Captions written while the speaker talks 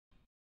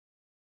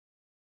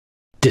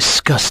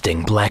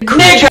disgusting black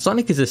creature.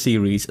 Sonic is a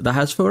series that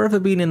has forever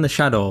been in the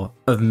shadow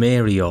of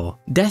Mario,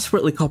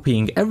 desperately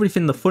copying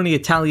everything the funny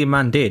Italian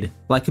man did,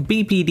 like a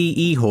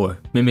BPD whore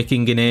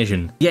mimicking an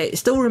Asian. Yet it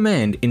still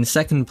remained in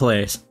second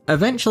place,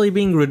 eventually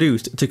being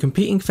reduced to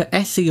competing for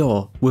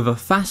SEO with a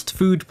fast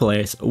food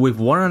place with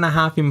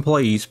 1.5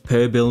 employees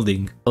per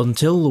building,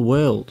 until the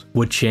world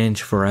would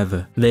change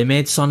forever. They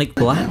made Sonic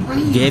black,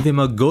 gave him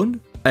a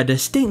gun, a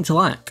distinct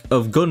lack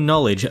of gun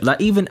knowledge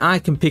that even I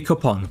can pick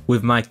up on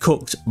with my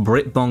cooked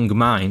Brit-bong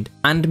mind,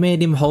 and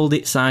made him hold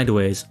it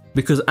sideways,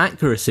 because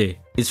accuracy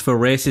is for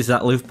races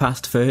that live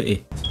past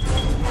 30.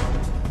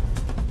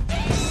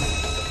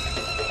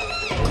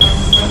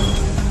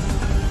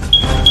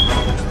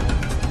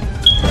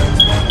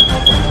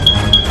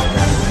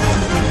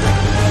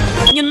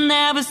 You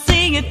never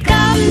see it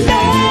come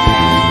back.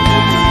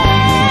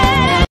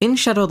 In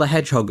Shadow the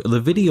Hedgehog, the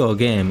video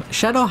game,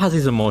 Shadow has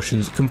his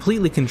emotions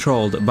completely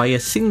controlled by a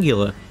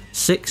singular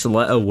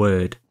 6-letter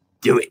word.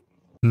 Do it.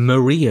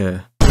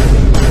 Maria.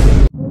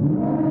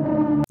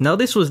 Now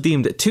this was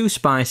deemed too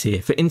spicy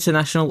for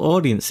international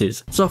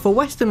audiences, so for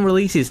Western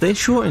releases they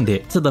shortened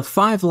it to the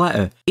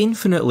 5-letter,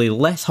 infinitely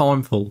less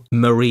harmful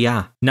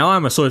Maria. Now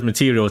I'm a source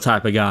material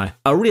type of guy,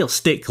 a real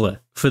stickler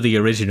for the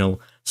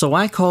original, so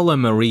I call her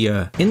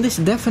Maria. In this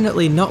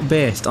definitely not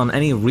based on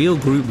any real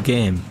group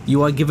game,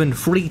 you are given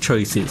 3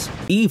 choices: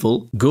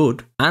 evil,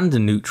 good, and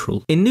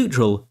neutral. In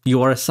neutral,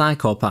 you are a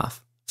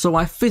psychopath, so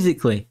I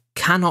physically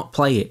cannot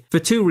play it for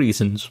 2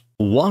 reasons.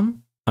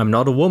 1, I'm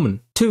not a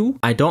woman. 2,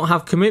 I don't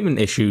have commitment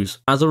issues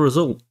as a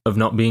result of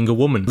not being a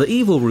woman. The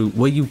evil route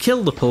where you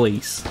kill the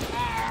police.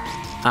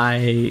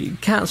 I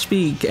can't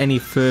speak any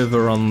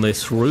further on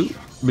this route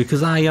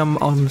because I am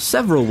on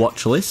several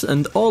watch lists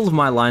and all of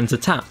my lines are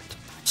tapped.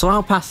 So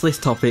I'll pass this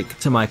topic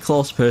to my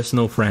close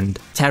personal friend,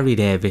 Terry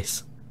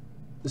Davis.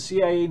 The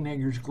CIA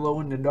niggers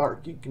glow in the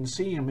dark. You can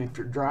see them if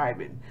you're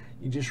driving.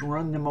 You just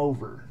run them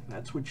over.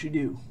 That's what you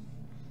do.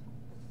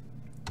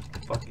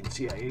 Fucking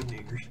CIA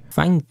niggers.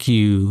 Thank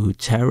you,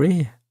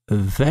 Terry.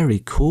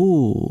 Very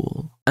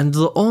cool. And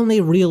the only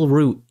real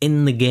route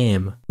in the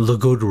game, the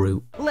good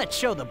route. Let's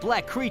show the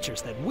black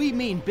creatures that we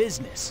mean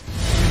business.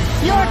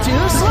 You're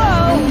too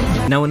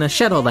slow! Now in a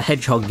Shadow the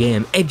Hedgehog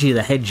game, Edgy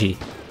the Hedgy,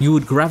 you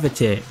would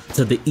gravitate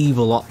to the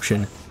evil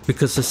option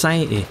because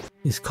society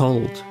is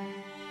cold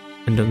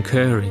and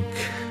uncaring.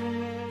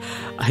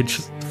 I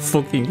just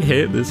fucking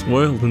hate this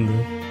world and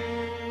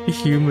the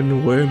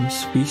human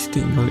worms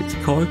feasting on its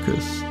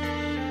carcass.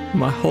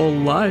 My whole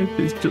life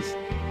is just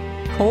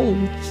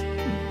cold,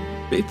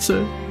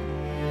 bitter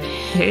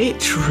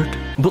hatred.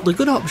 But the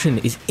good option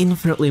is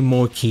infinitely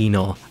more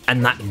kino,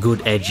 and that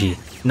good edgy,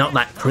 not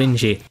that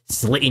cringy,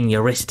 slitting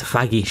your wrist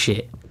faggy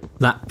shit.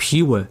 That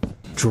pure,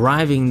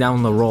 driving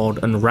down the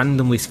road and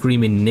randomly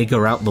screaming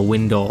nigger out the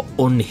window,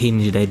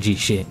 unhinged edgy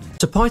shit.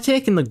 To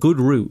partake in the good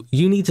route,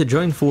 you need to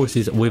join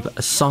forces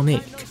with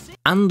Sonic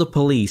and the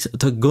police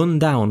to gun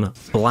down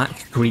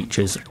black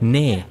creatures,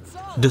 nay,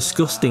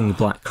 disgusting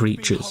black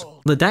creatures.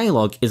 The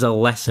dialogue is a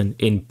lesson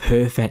in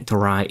perfect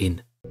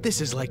writing.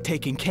 This is like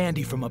taking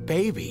candy from a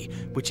baby,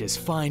 which is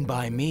fine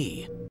by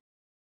me.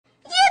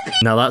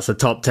 Now that's a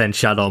top 10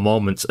 Shadow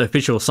moments,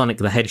 official Sonic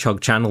the Hedgehog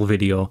channel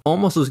video,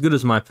 almost as good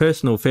as my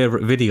personal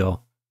favourite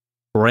video,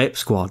 Rape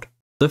Squad.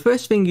 The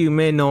first thing you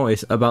may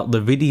notice about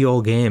the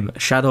video game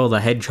Shadow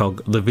the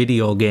Hedgehog, the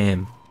video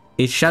game,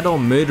 is Shadow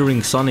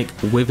murdering Sonic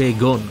with a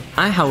gun.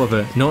 I,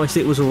 however, noticed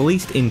it was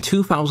released in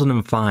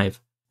 2005,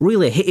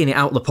 really hitting it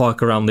out the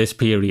park around this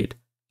period.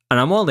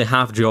 And I'm only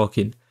half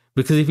joking,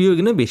 because if you were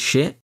gonna be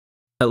shit,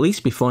 at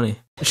least be funny.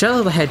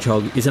 Shadow the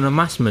Hedgehog is an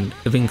amassment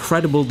of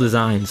incredible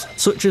designs,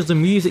 such as the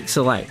music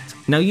select.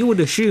 Now you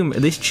would assume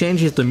this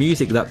changes the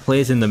music that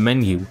plays in the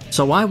menu,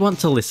 so I want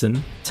to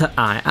listen to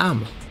I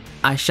Am.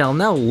 I shall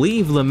now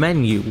leave the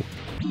menu.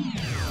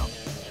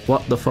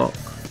 What the fuck?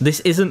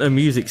 This isn't a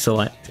music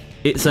select.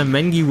 It's a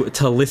menu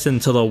to listen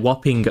to the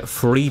whopping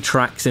 3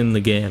 tracks in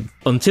the game,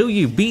 until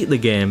you beat the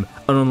game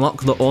and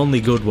unlock the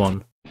only good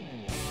one.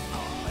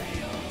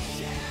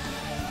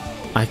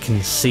 I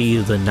can see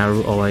the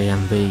Naruto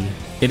AMV.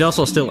 It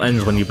also still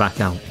ends when you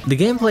back out. The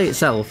gameplay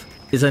itself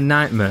is a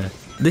nightmare.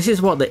 This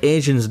is what the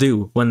Asians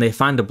do when they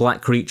find a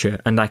black creature,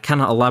 and I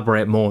cannot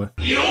elaborate more.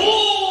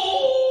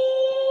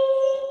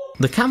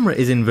 The camera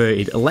is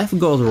inverted, left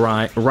goes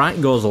right, right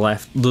goes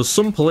left. There's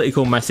some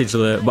political message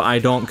there, but I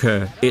don't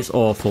care. It's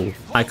awful.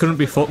 I couldn't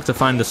be fucked to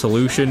find a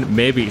solution.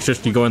 Maybe it's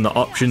just you go in the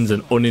options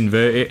and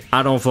uninvert it.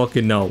 I don't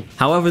fucking know.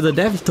 However, the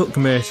devs took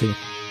mercy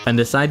and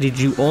decided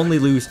you only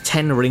lose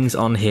 10 rings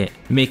on hit,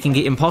 making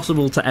it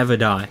impossible to ever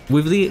die,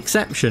 with the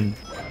exception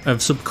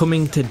of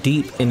succumbing to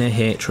deep inner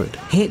hatred.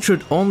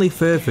 Hatred only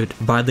furthered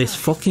by this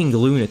fucking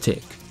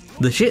lunatic.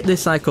 The shit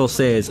this psycho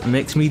says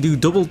makes me do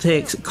double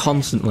takes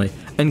constantly,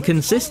 and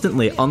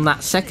consistently on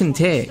that second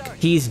take,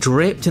 he is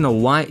draped in a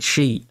white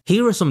sheet.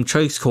 Here are some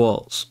choice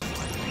quotes.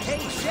 Hey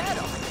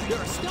Shadow, there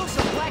are still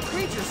some black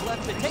creatures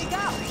left to take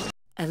out.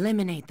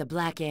 Eliminate the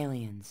black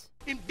aliens.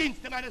 Im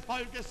Dienste meines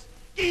Volkes,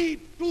 gib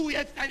du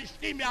jetzt deine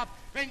Stimme ab,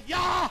 wenn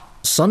ja!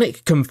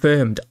 Sonic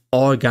confirmed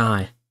our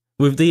guy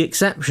With the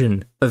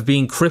exception of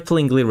being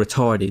cripplingly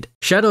retarded,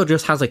 Shadow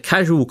just has a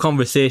casual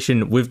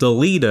conversation with the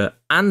leader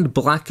and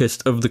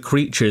blackest of the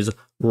creatures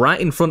right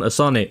in front of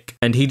Sonic,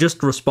 and he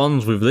just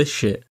responds with this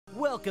shit.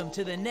 Welcome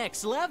to the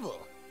next level.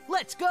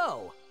 Let's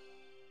go.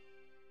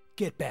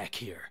 Get back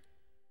here.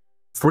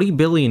 3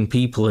 billion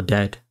people are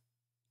dead.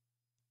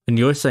 And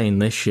you're saying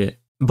this shit.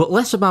 But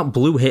less about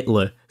Blue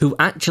Hitler, who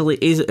actually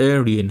is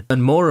Aryan,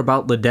 and more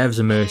about the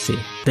devs' mercy.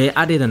 They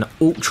added an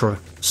ultra,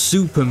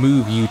 super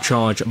move you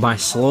charge by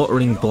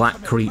slaughtering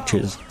black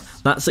creatures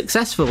that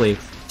successfully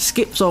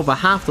skips over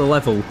half the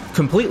level,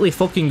 completely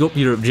fucking up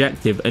your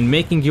objective and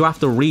making you have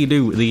to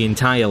redo the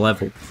entire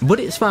level. But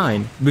it's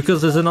fine,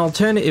 because there's an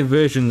alternative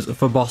versions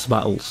for boss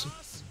battles.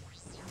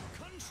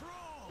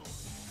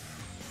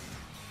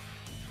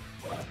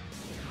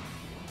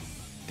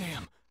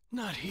 Damn,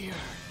 not here.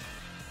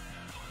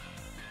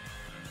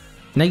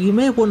 Now you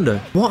may wonder,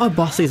 what are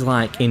bosses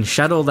like in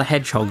Shadow the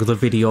Hedgehog the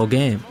video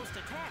game?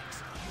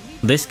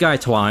 This guy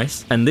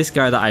twice, and this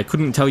guy that I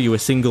couldn't tell you a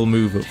single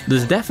move of.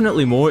 There's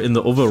definitely more in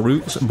the other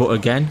routes, but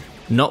again,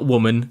 not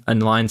woman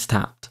and lines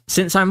tapped.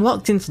 Since I'm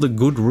locked into the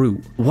good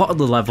route, what are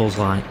the levels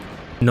like?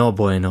 No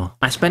bueno.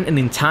 I spent an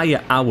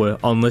entire hour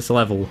on this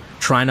level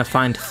trying to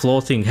find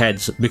floating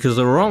heads because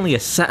there are only a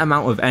set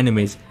amount of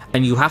enemies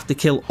and you have to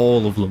kill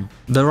all of them.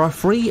 There are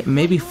 3,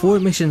 maybe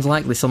 4 missions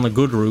like this on the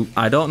good route,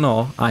 I don't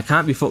know, I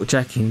can't be fuck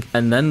checking,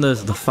 and then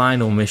there's the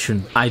final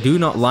mission. I do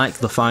not like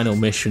the final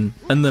mission,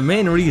 and the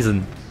main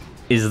reason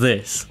is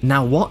this.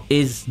 Now what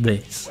is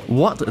this?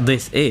 What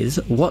this is,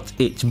 what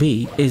it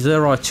be, is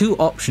there are 2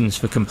 options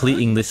for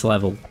completing this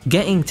level.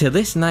 Getting to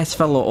this nice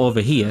fellow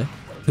over here,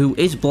 who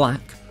is black,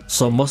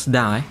 so must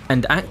die,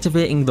 and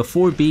activating the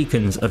 4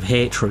 beacons of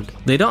hatred.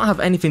 They don't have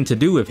anything to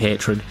do with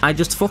hatred, I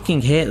just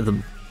fucking hate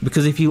them.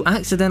 Because if you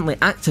accidentally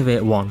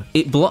activate one,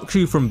 it blocks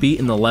you from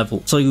beating the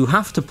level, so you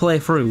have to play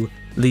through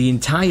the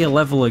entire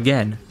level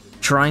again,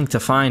 trying to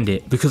find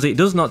it, because it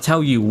does not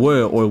tell you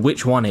where or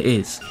which one it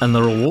is. And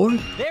the reward?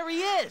 There he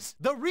is!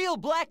 The real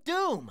Black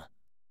Doom!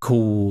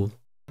 Cool.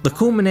 The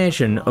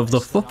culmination of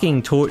the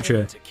fucking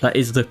torture that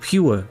is the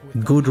pure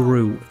good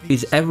route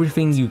is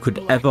everything you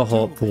could ever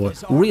hope for.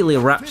 Really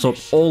wraps up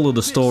all of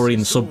the story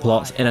and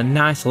subplots in a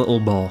nice little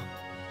bow.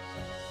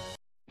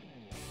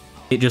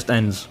 It just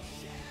ends.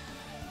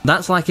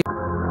 That's like it.